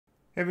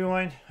Hey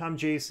everyone, I'm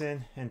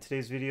Jason, and in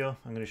today's video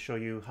I'm going to show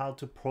you how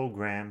to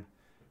program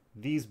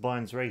these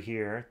buttons right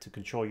here to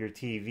control your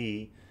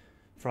TV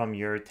from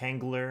your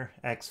Tanggula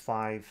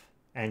X5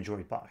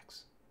 Android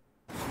box.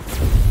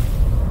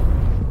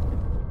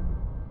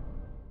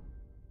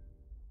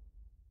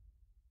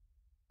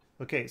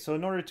 Okay, so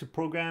in order to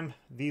program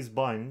these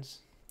buttons,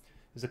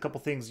 there's a couple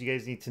things you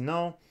guys need to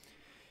know.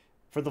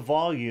 For the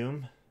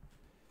volume,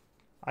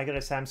 I got a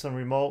Samsung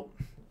remote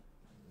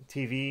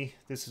TV.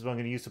 This is what I'm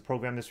going to use to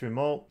program this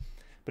remote.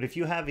 But if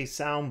you have a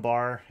sound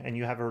bar and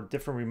you have a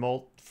different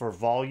remote for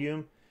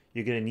volume,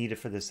 you're going to need it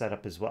for this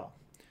setup as well.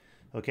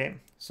 Okay,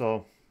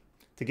 so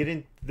to get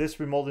in this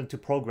remote into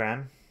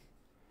program,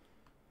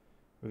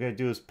 what we're going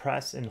to do is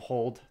press and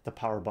hold the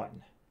power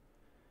button.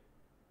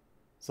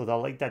 So the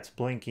light that's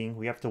blinking,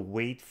 we have to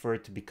wait for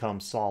it to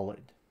become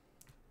solid.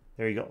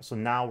 There you go. So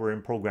now we're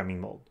in programming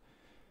mode.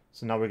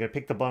 So now we're going to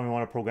pick the button we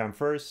want to program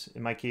first.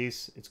 In my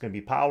case, it's going to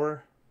be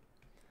power.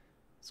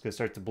 It's going to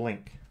start to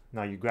blink.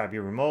 Now you grab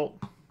your remote,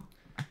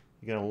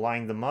 you're going to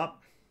line them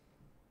up,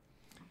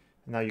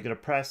 and now you're going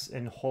to press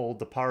and hold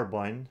the power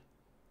button.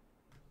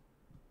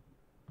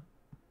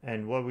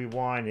 And what we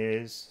want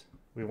is,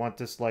 we want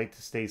this light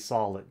to stay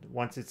solid.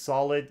 Once it's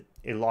solid,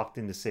 it locked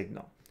in the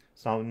signal.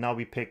 So now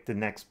we pick the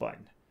next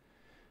button.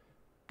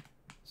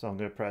 So I'm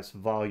going to press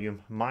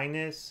volume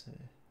minus.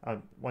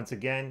 Once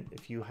again,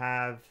 if you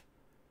have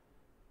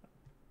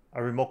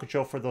a remote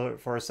control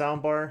for a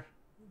sound bar,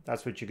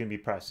 that's what you're going to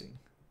be pressing.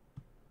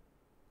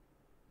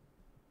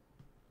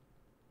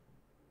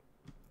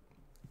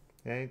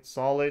 Okay, it's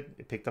solid.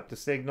 It picked up the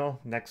signal.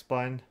 Next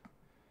button,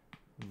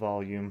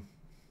 volume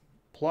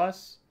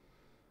plus.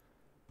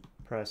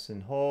 Press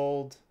and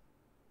hold.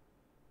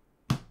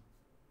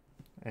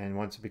 And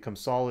once it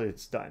becomes solid,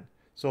 it's done.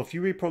 So if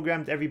you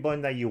reprogrammed every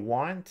button that you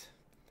want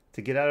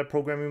to get out of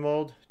programming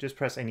mode, just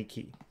press any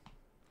key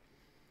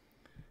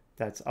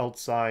that's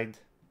outside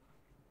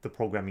the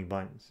programming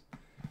buttons.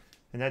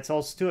 And that's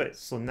all to it.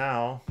 So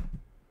now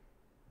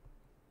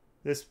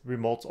this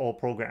remote's all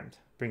programmed.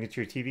 Bring it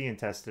to your TV and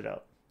test it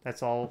out.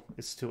 That's all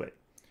is to it.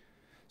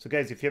 So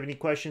guys, if you have any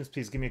questions,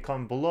 please give me a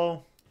comment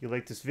below. If you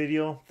like this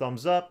video,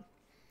 thumbs up.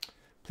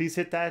 Please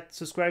hit that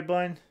subscribe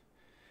button.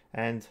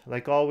 And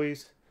like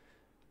always,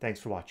 thanks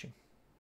for watching.